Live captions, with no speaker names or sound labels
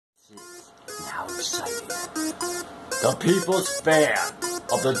how exciting. The people's fan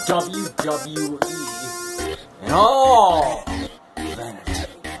of the WWE and all vanity.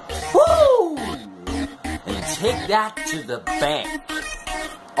 Woo! And take that to the bank,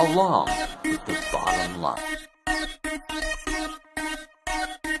 along with the bottom line.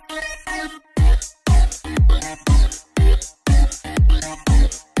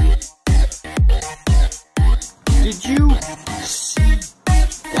 Did you see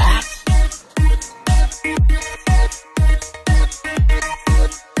that?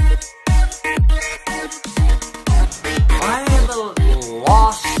 I am at a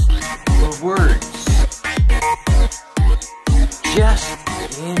loss for words. Just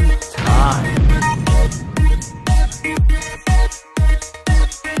in time.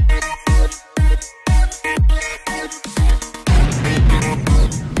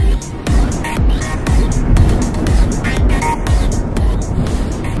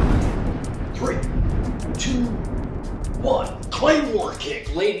 Claymore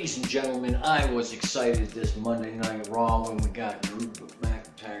kick. Ladies and gentlemen, I was excited this Monday Night Raw when we got Drew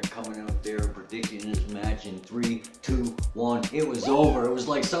McIntyre coming out there predicting his match in 3, 2, 1. It was over. It was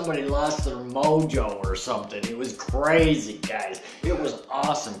like somebody lost their mojo or something. It was crazy, guys. It was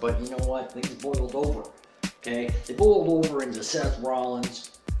awesome. But you know what? Things boiled over. Okay? They boiled over into Seth Rollins.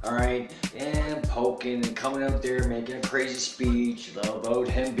 Alright, and poking and coming out there making a crazy speech about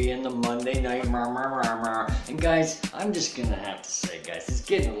him being the Monday Night And guys, I'm just gonna have to say, guys, it's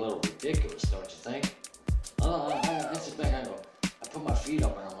getting a little ridiculous, don't you think? I sit back and I put my feet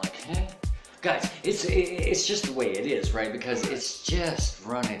up and I'm like, hey? Guys, it's just the way it is, right? Because it's just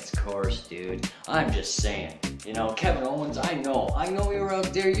run its course, dude. I'm just saying. You know, Kevin Owens, I know you're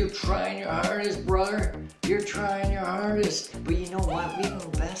out there, you're trying your hardest, brother. You're trying your hardest. But you know what? We've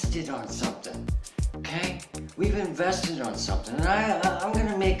invested on something, okay? We've invested on something. And I'm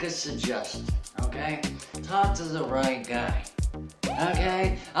gonna make a suggestion, okay? Talk to the right guy,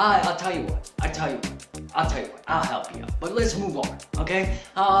 okay? I'll tell you what. I'll help you out. But let's move on, okay?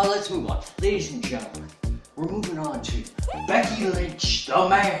 Let's move on. Ladies and gentlemen, we're moving on to Becky Lynch, the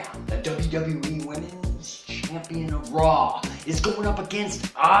man, the WWE Women's Champion of Raw, is going up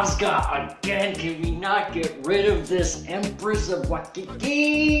against Asuka again. Can we not get rid of this Empress of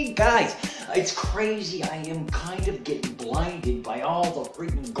Waikiki? Guys, it's crazy. I am kind of getting blinded by all the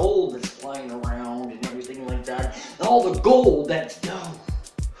freaking gold that's flying around and everything like that. All the gold that's done.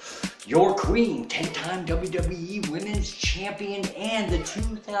 Your queen, 10-time WWE Women's Champion and the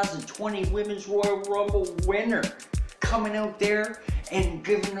 2020 Women's Royal Rumble winner, coming out there and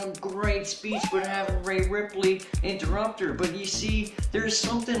giving a great speech, but having Rhea Ripley interrupt her. But you see, there's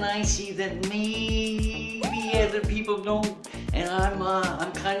something I see that maybe other people don't, and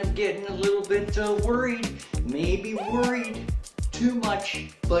I'm kind of getting a little bit worried, maybe worried too much,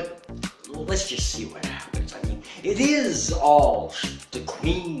 but let's just see what happens. I mean, it is all the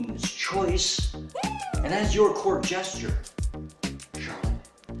queen's choice, and as your court gesture, Charlotte,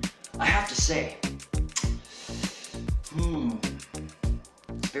 I have to say, it's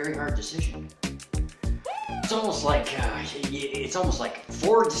a very hard decision. It's almost like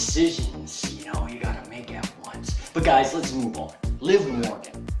 4 decisions, you know, you gotta make at once. But guys, let's move on. Liv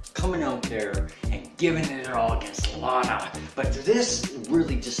Morgan coming out there and giving it all against Lana. But this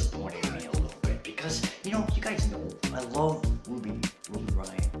really disappointed me a little bit because, you know, you guys know I love Ruby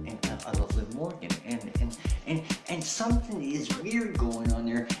Riott and I love Liv Morgan and something is weird going on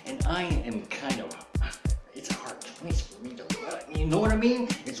there, and I am kind of, it's a hard place for me to, you know what I mean?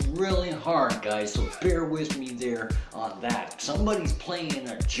 It's really hard, guys, so bear with me there on that. Somebody's playing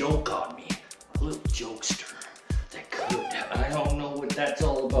a joke on me, a little jokester that could. I don't know what that's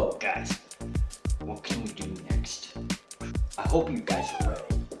all about, guys. What can we do next? I hope you guys are ready.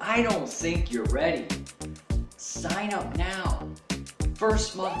 I don't think you're ready. Sign up now.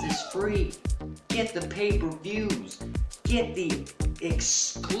 First month is free. Get the pay-per-views. Get the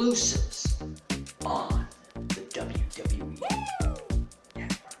exclusives on the WWE network.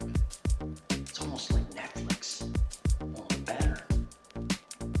 It's almost like Netflix, only better.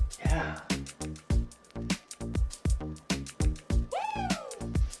 Yeah.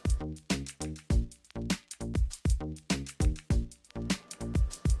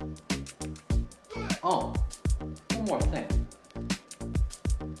 Oh, one more thing.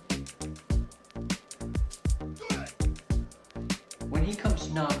 When he comes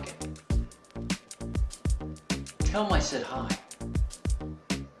knocking, tell him I said hi.